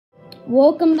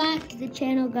Welcome back to the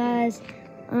channel, guys.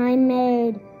 I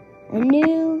made a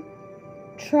new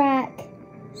track,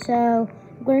 so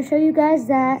I'm going to show you guys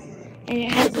that, and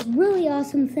it has this really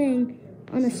awesome thing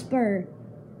on a spur.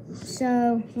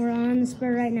 So we're on the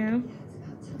spur right now,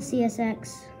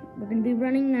 CSX. We're going to be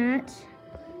running that.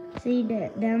 See,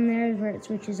 down there is where it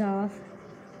switches off.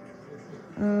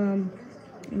 And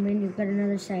then you've got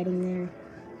another siding there.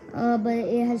 But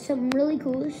it has something really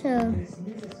cool, so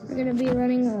we're going to be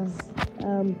running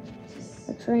a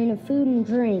train of food and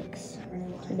drinks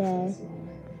today.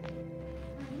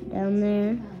 Down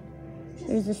there.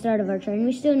 Here's the start of our train.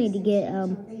 We still need to get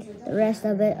the rest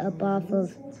of it up off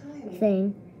of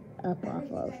thing.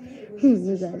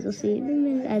 You guys will see it in a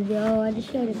minute. I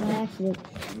just showed it by accident.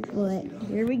 But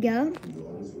here we go.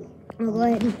 I'll go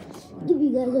ahead and give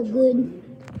you guys a good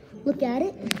look at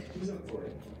it.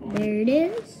 There it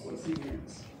is.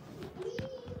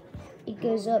 It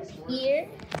goes up here.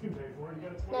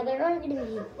 Now there are going to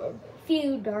be a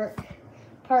few dark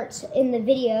parts in the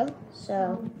video,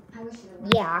 so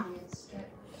yeah.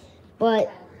 But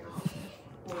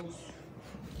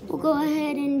we'll go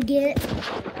ahead and get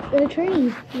the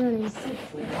train running. There's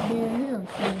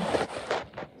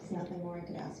nothing more I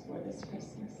could ask for this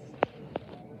Christmas.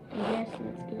 Yes,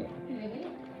 let's get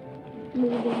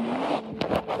moving.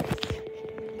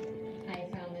 I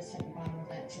found this at the bottom of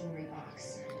that jewelry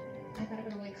box. I thought it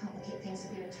would really complicate things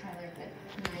with you and Tyler, but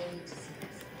now I need to see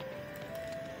this.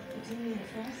 It's only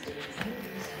frosty.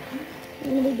 I'm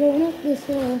going to be going up this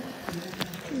hill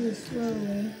really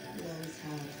slowly.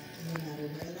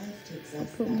 I'll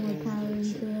put more power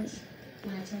into it.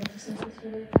 When I tell you for some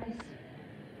good advice,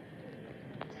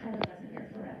 Tyler wasn't here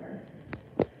forever.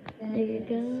 There it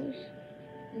goes.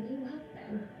 And you love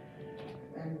them.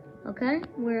 Okay,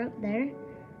 we're up there.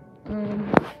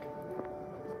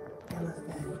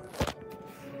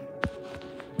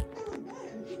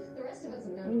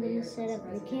 I'm gonna set up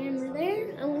the camera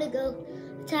there. I'm gonna go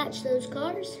attach those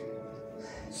cars.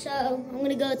 So I'm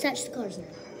gonna go attach the cars now.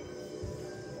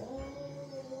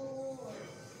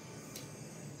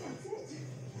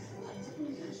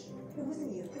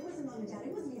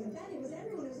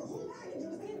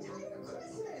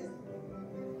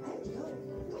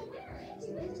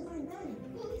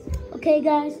 Okay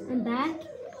guys, I'm back.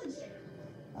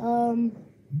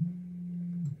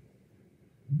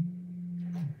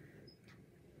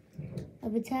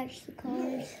 I've attached the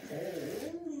cars.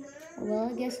 Well,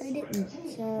 I guess I didn't,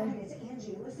 so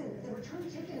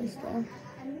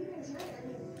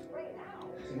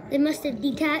they must have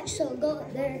detached, so I'll go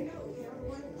up there.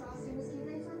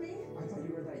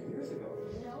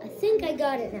 I think I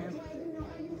got it now.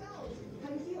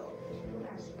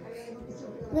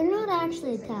 They're not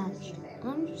actually attached.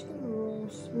 I'm just gonna roll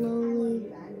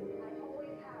slowly. I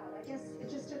guess it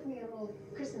just took me a little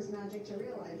Christmas magic to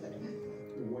realize it.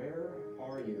 Where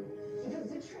are you? The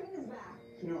train is back.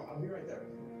 No, I'll be right there.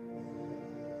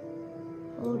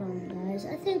 Hold on, guys.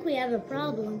 I think we have a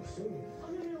problem. Oh,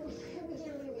 no, we can't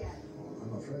leave yet.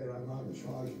 I'm afraid I'm not in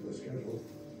charge of the schedule.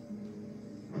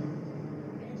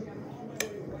 Angie, I'm on my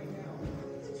way right now.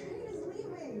 The train is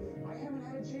leaving. I haven't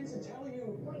had a chance to tell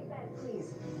you. Wait, Ben,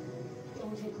 please.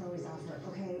 Don't take Chloe's offer,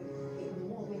 okay? It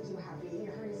won't make you happy.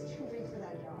 Her is too big for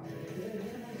that job. Then when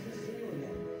am I going to see you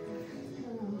again? I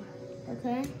don't know.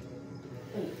 Okay.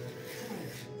 Wait,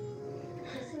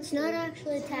 It's not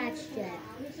actually attached yet.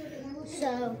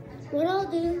 So what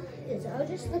I'll do is I'll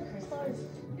just let the cars.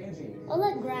 Angie. I'll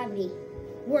let gravity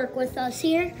work with us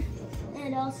here,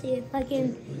 and I'll see if I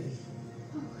can.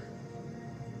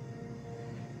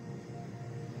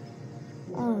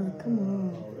 Oh, come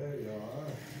on. Oh, there you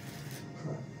are.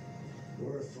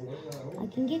 Worth the wait, I hope. I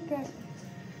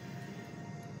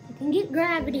can get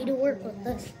gravity to work with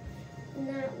us. And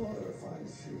that will. Better find a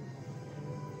seat.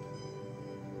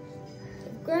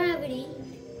 If gravity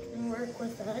can work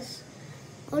with us,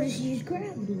 I'll just use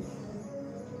gravity.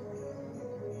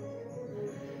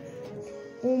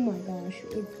 Oh my gosh,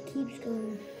 it keeps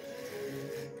going.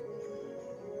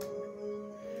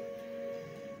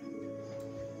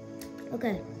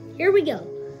 Okay, here we go.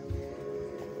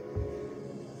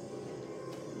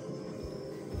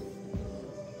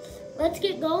 Let's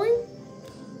get going.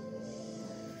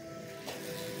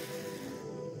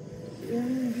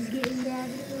 I'm just getting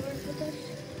gravity to work with us.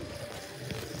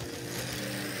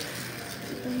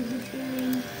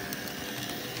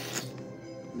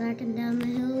 Backing down the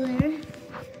hill there.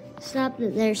 Stopped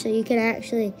it there so you can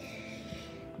actually.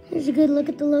 Here's a good look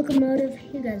at the locomotive.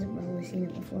 You guys have probably seen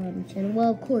it before on the channel.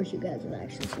 Well, of course you guys have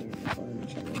actually seen it before on the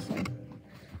channel. So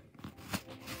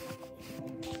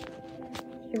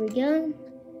here we go.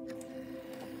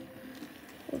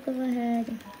 We'll go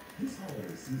ahead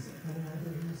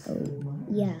Oh,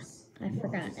 yeah, I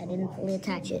forgot. I didn't fully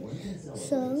attach it.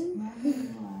 So,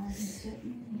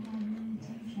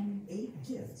 8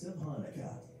 Gifts of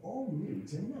Hanukkah. All new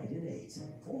tonight at 8.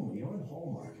 Only on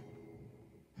Hallmark.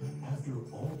 After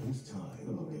all this time,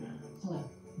 Hello.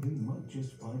 they might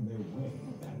just find their way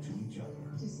back to each other.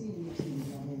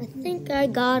 I think I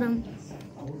got him.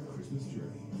 Our Christmas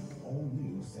journey. All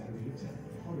new Saturday at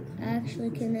 10.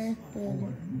 Actually connected.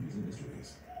 Hallmark Movies and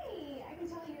Mysteries. Hey, I can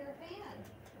tell you're a fan.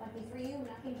 Lucky for you,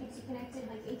 nothing keeps you connected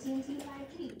like AT&T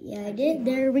 5G. Yeah, I did.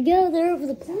 There we go. They're over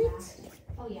the points.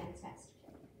 Oh yeah, it's fast.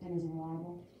 That is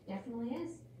reliable. Definitely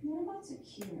is. What about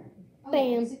secure? Oh,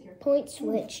 Bam. yeah, secure. Point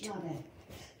switched. Love it.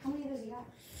 How many of those you got?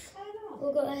 I don't know.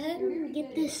 We'll go ahead and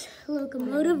get this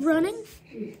locomotive running.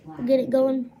 We'll get it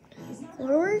going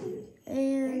forward.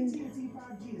 And AT&T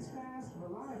 5G is fast,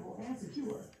 reliable, and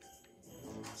secure.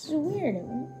 this is weird. It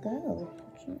won't go.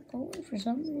 It's not going for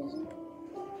some reason.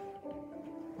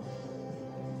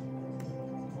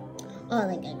 Oh, I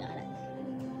think I got it.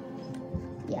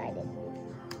 Yeah, I did.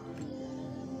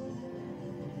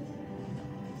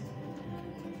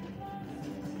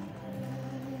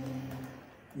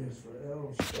 Yes, for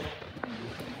L.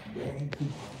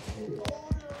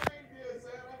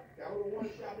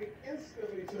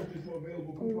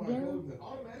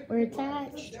 We're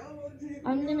attached.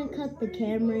 I'm gonna cut the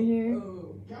camera here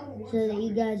so that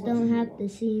you guys don't have to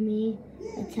see me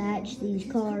attach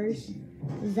these cars.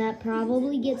 'Cause that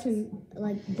probably gets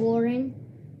like boring.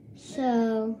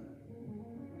 So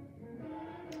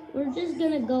we're just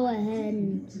gonna go ahead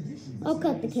and I'll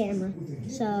cut the camera.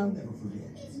 So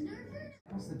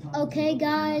okay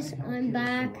guys, I'm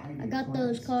back. I got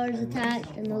those cars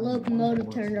attached and the locomotive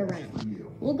turned around.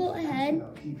 We'll go ahead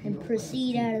and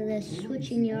proceed out of this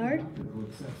switching yard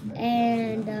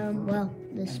and well,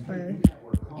 the spur.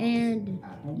 And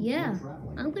yeah,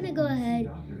 I'm gonna go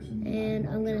ahead and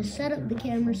I'm gonna set up the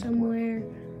camera somewhere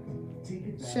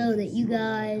so that you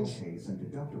guys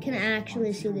can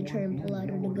actually see the train pull out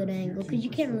at a good angle, because you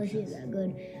can't really see it that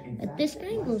good at this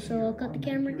angle. So I'll cut the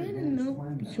camera again and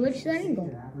I'll switch the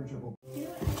angle.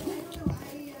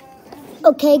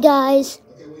 Okay guys,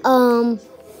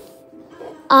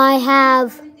 I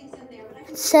have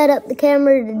set up the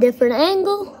camera at a different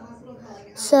angle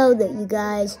so that you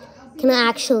guys can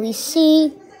actually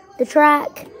see the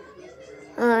track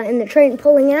and the train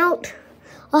pulling out.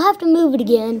 I'll have to move it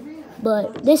again,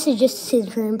 but this is just to see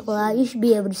the train pull out. You should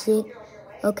be able to see it,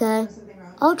 okay?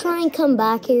 I'll try and come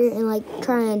back here and like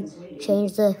try and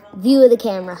change the view of the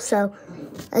camera so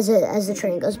as the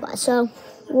train goes by. So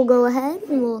we'll go ahead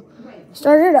and we'll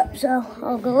start it up. So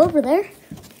I'll go over there.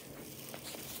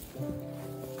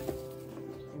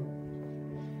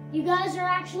 You guys are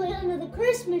actually under the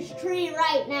Christmas tree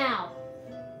right now.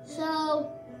 So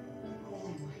Oh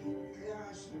my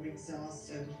gosh, I'm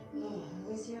exhausted. Oh,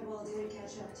 at least you have all day to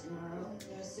catch up tomorrow.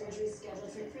 No surgery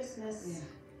scheduled for Christmas.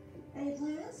 Yeah. Any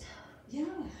plans? Yeah,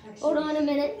 actually. hold on a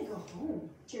minute. I'm gonna go home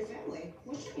to your family.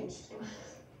 What changed?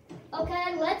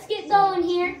 Okay, let's get going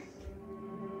here.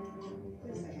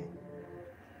 Wait a second.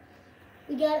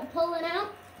 We got it pulling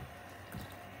out.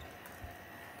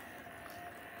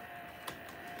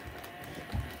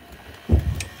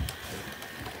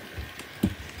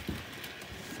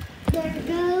 There it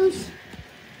goes.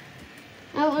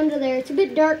 Out under there. It's a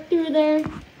bit dark through there,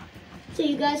 so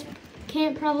you guys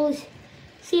can't probably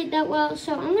see it that well.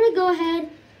 So I'm gonna go ahead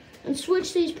and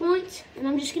switch these points, and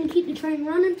I'm just gonna keep the train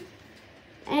running.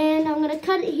 And I'm gonna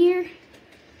cut it here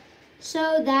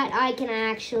so that I can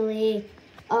actually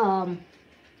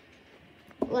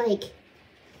like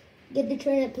get the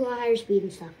train up to a higher speed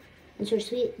and stuff. And switch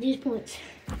these points.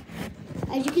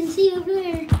 As you can see over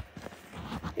there,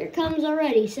 here it comes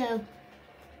already. So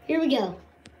here we go.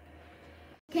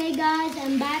 Okay guys,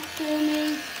 I'm back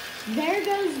filming. There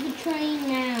goes the train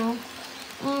now.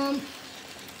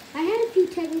 I had a few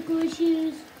technical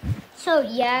issues. So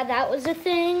yeah, that was a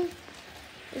thing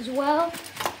as well.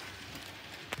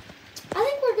 I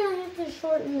think we're gonna have to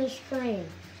shorten this train.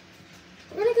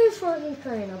 We're gonna go shorten the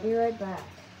train. I'll be right back.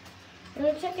 I'm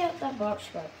gonna check out that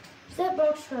boxcar. That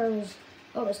boxcar was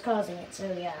what was causing it,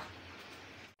 so yeah.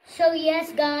 So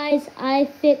yes guys, I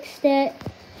fixed it.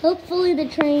 Hopefully the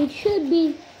train should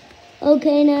be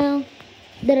okay now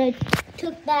that I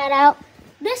took that out.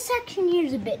 This section here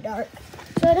is a bit dark,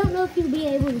 so I don't know if you'll be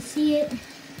able to see it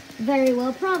very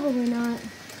well. Probably not.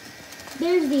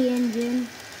 There's the engine.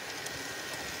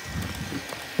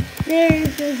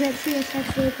 There's that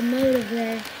CSX locomotive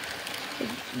there.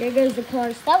 There goes the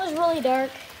cars. That was really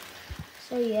dark.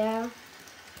 So yeah.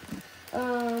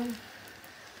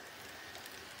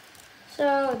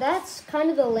 So that's kind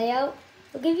of the layout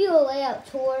I'll give you a layout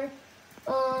tour.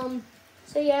 So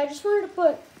yeah, I just wanted to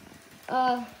put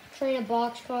train of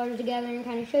boxcars together and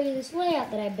kind of show you this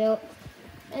layout that I built.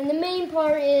 And the main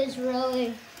part is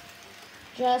really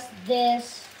just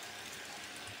this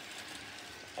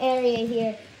area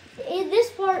here.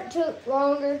 This part took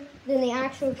longer than the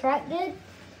actual track did.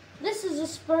 This is a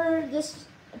spur, this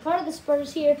part of the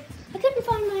spurs here. I couldn't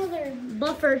find my other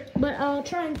buffer, but I'll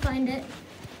try and find it.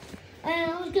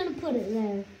 And I was gonna put it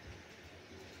there.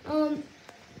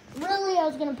 Really, I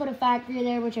was gonna put a factory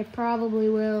there, which I probably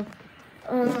will.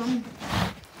 And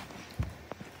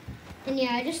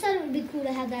yeah, I just thought it would be cool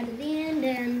to have that at the end,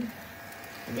 and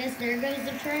I guess there goes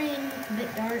the train. It's a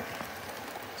bit dark.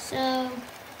 So,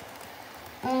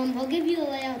 I'll give you a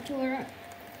layout tour.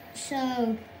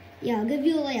 So, yeah, I'll give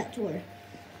you a layout tour.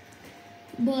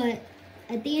 But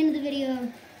at the end of the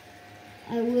video,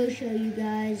 I will show you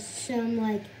guys some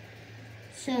of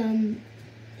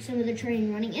the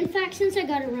train running. In fact, since I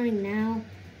got it running now,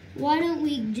 why don't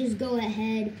we just go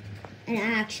ahead and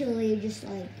actually just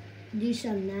like do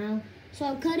some now. So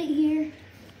I'll cut it here.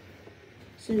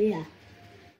 So yeah.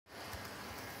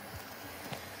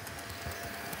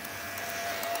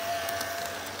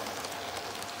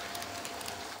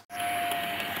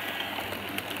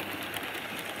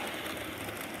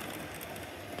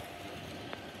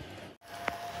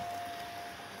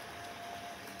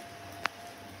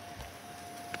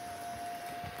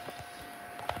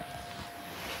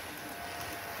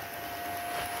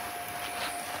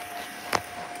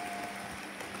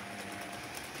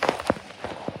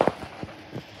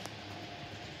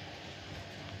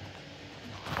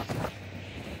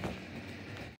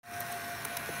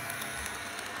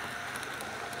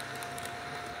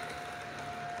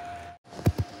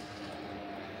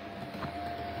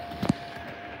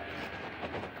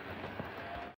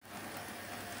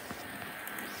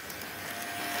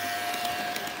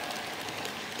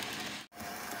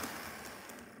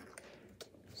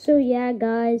 So yeah,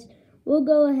 guys, we'll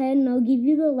go ahead and I'll give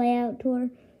you the layout tour.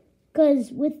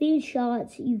 Because with these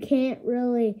shots, you can't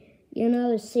really,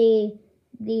 see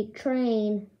the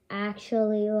train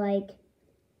actually,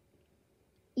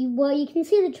 you can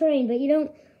see the train, but you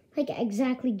don't,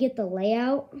 exactly get the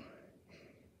layout.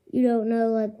 You don't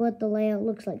know, what the layout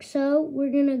looks like. So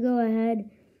we're going to go ahead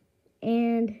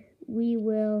and we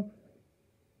will,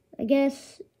 I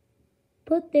guess,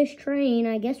 put this train,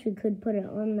 I guess we could put it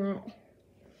on that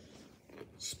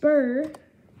spur,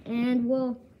 and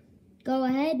we'll go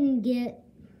ahead and get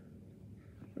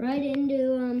right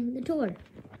into the tour.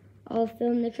 I'll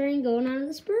film the train going out of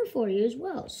the spur for you as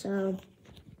well, so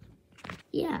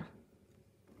yeah.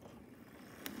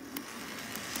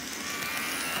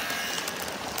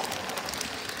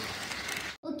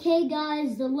 Okay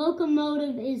guys, the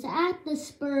locomotive is at the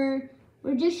spur.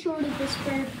 We're just short of the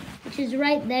spur, which is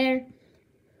right there.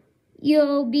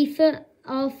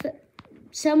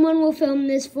 Someone will film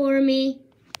this for me,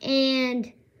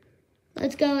 and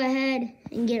let's go ahead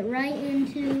and get right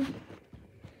into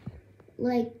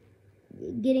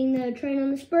getting the train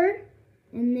on the spur,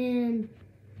 and then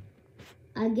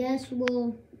I guess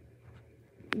we'll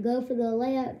go for the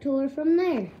layout tour from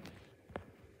there.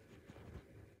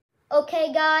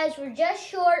 Okay guys, we're just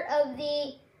short of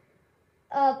the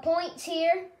points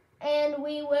here, and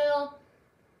we will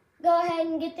go ahead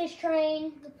and get this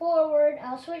train forward.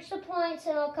 I'll switch the points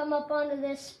and I'll come up onto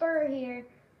this spur here.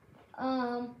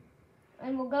 And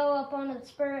we'll go up onto the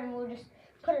spur and we'll just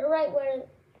put it right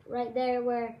there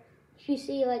where you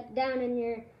see down in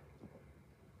your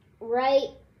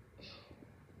right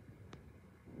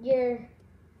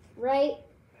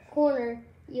corner,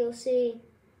 you'll see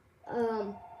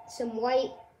some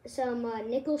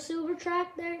nickel silver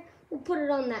track there. We'll put it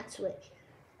on that switch.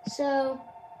 So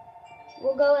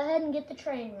we'll go ahead and get the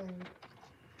train running.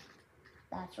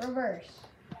 That's reverse.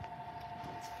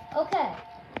 Okay,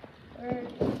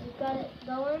 we've got it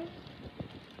going.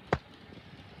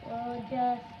 We'll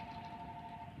just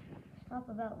stop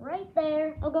about right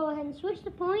there. I'll go ahead and switch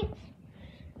the points.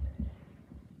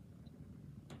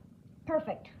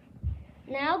 Perfect.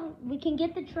 Now we can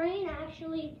get the train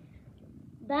actually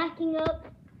backing up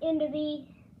into the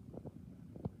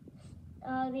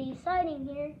siding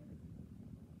here.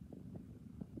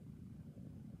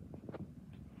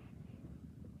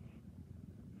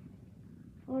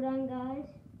 Hold on, guys.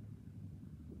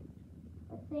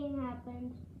 A thing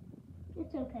happened.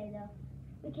 It's okay, though.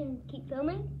 We can keep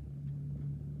filming.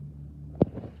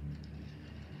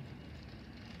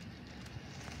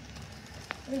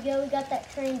 There we go. We got that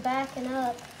train backing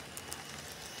up.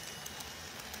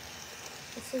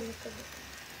 Let's see what the...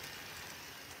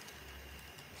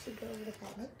 Go over the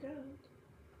fence.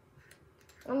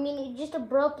 I mean, it just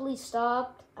abruptly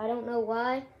stopped. I don't know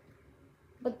why,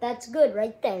 but that's good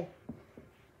right there.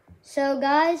 So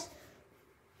guys,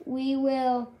 we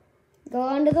will go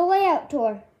on to the layout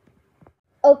tour.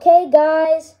 Okay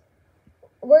guys,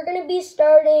 we're gonna be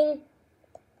starting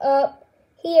up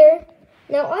here.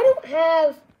 Now I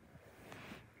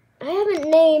haven't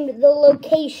named the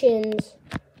locations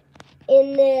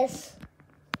in this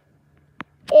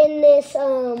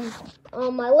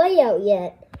on my layout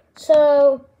yet.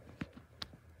 So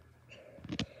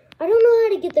I don't know how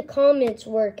to get the comments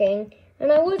working,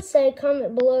 and I would say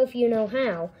comment below if you know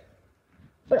how.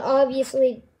 But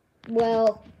obviously,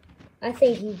 well, I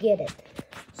think you get it.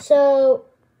 So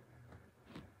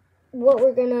what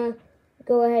we're gonna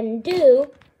go ahead and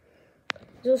do is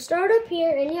we'll start up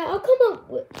here, and yeah, I'll come up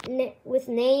with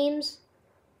names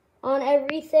on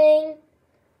everything.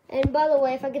 And by the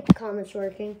way, if I get the comments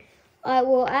working, I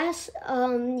will ask,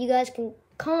 you guys can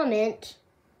comment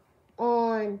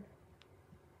on,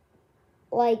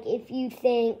 like, if you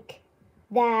think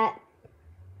that,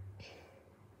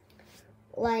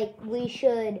 like, we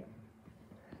should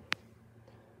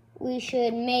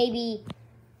maybe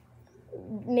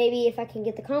if I can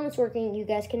get the comments working, you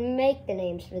guys can make the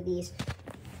names for these.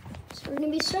 So we're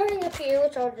going to be starting up here,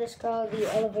 which I'll just call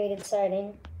the elevated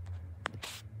siding,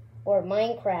 or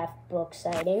Minecraft book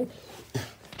siding.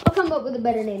 I'll come up with a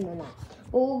better name than that.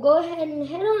 But we'll go ahead and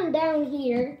head on down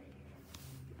here.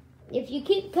 If you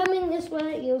keep coming this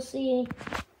way, you'll see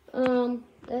the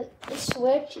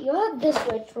switch. You'll have this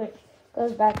switch, which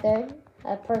goes back there.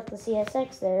 I parked the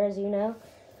CSX there, as you know.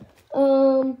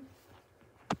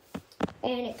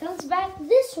 And it comes back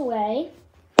this way.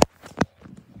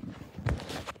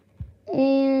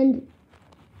 And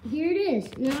here it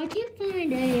is. Now I can't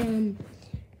find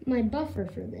my buffer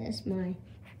for this, my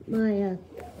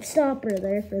stopper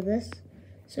there for this.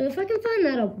 So if I can find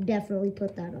that, I'll definitely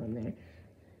put that on there.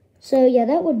 So yeah,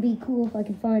 that would be cool if I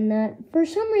could find that. For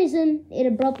some reason, it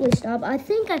abruptly stopped. I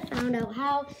think I found out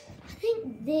how. I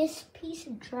think this piece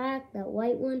of track, that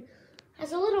white one,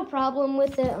 has a little problem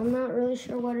with it. I'm not really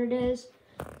sure what it is.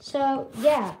 So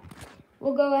yeah,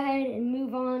 we'll go ahead and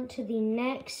move on to the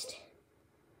next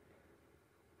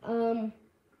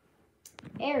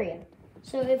area.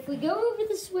 So if we go over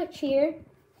the switch here,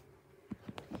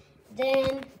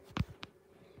 then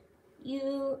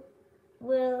you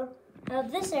will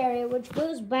have this area which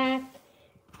goes back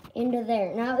into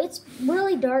there. Now it's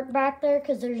really dark back there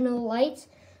because there's no lights.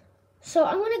 So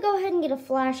I'm gonna go ahead and get a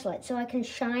flashlight so I can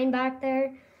shine back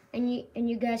there and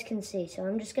you guys can see. So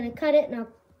I'm just gonna cut it and I'll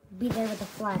be there with a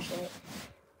flashlight.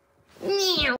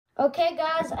 Okay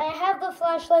guys, I have the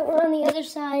flashlight. We're on the other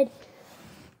side.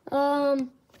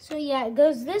 So yeah, it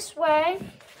goes this way.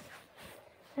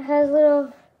 It has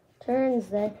little turns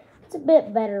there. It's a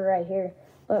bit better right here.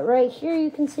 But right here you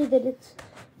can see that it's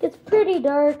pretty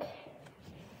dark.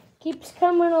 Keeps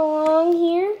coming along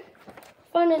here.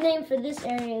 Find a name for this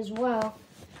area as well.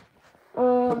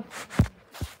 And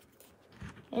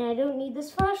I don't need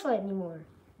this flashlight anymore.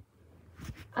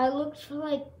 I looked for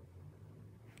like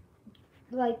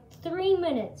 3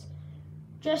 minutes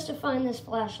just to find this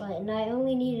flashlight, and I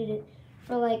only needed it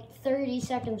for like 30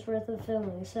 seconds worth of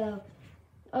filming. So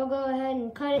I'll go ahead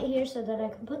and cut it here so that I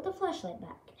can put the flashlight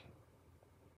back.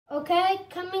 Okay,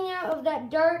 coming out of that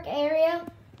dark area,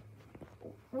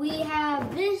 we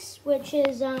have this, which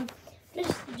is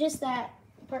just that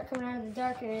part coming out of the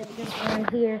dark area, this one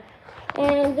here.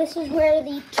 And this is where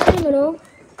the terminal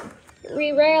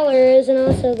rerailer is, and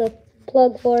also the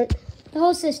plug for it. The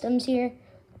whole system's here.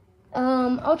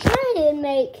 I'm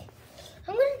gonna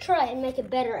try and make a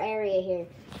better area here.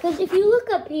 Because if you look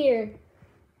up here,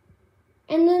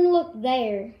 and then look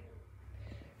there,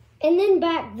 and then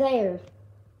back there,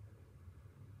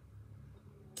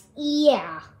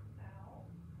 yeah.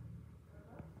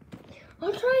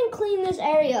 I'll try and clean this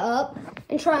area up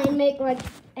and try and make like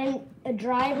a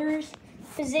driver's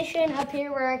position up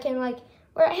here where I can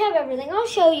where I have everything. I'll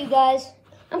show you guys.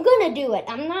 I'm gonna do it.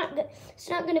 It's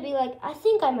not gonna be like, I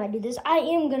think I might do this. I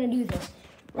am gonna do this.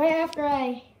 Right after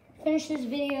I finish this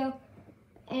video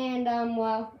and,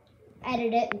 well,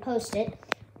 edit it and post it,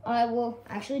 I will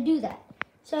actually do that.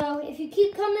 So if you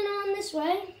keep coming on this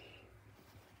way,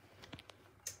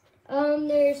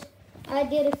 I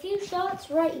did a few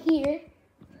shots right here.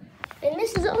 And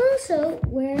this is also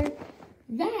where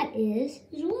that is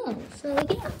as well. So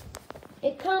yeah,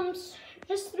 it comes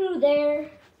just through there.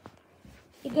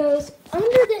 It goes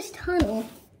under this tunnel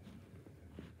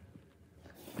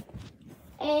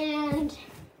and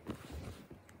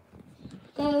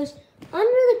goes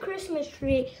under the Christmas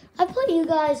tree. I put you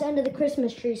guys under the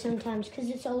Christmas tree sometimes because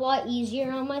it's a lot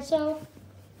easier on myself.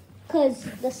 because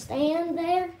the stand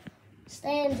there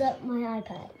stands up my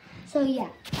iPad. So yeah,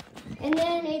 and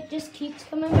then it just keeps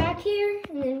coming back here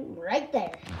and then right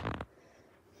there.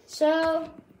 So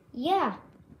yeah,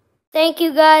 thank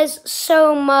you guys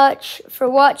so much for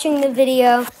watching the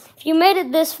video. If you made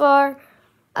it this far,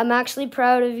 I'm actually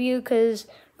proud of you, because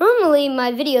normally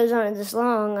my videos aren't this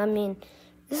long. I mean,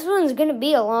 this one's gonna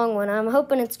be a long one. I'm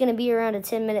hoping it's gonna be around a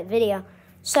 10-minute video.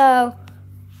 So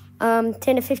 10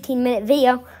 to 15-minute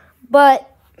video.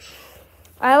 But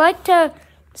I like to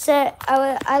say,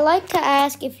 I like to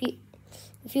ask if you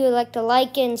would like to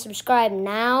like and subscribe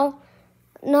now,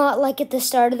 not like at the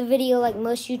start of the video like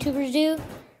most YouTubers do,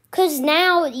 because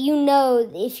now you know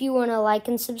if you want to like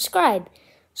and subscribe.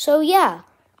 So yeah,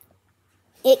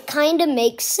 it kind of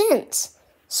makes sense.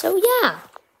 So yeah,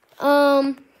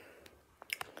 I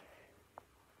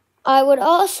would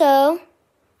also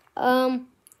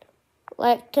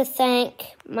like to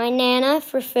thank my Nana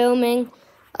for filming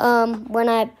when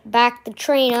I backed the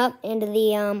train up into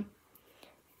the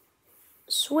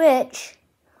switch,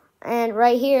 and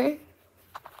right here.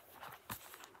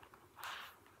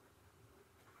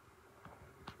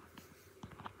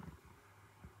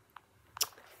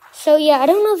 So yeah, I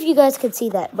don't know if you guys could see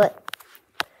that, but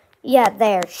yeah,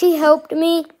 there. She helped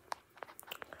me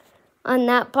on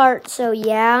that part, so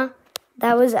yeah,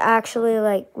 that was actually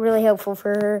like really helpful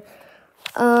for her.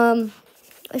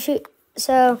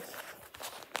 So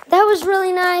that was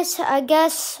really nice. I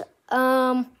guess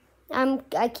I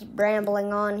keep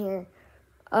rambling on here.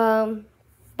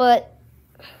 But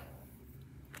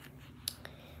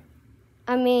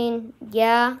I mean,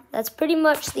 yeah, that's pretty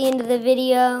much the end of the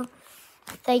video.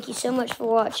 Thank you so much for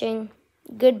watching.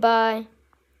 Goodbye.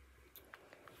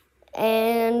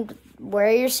 And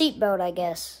wear your seatbelt, I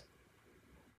guess.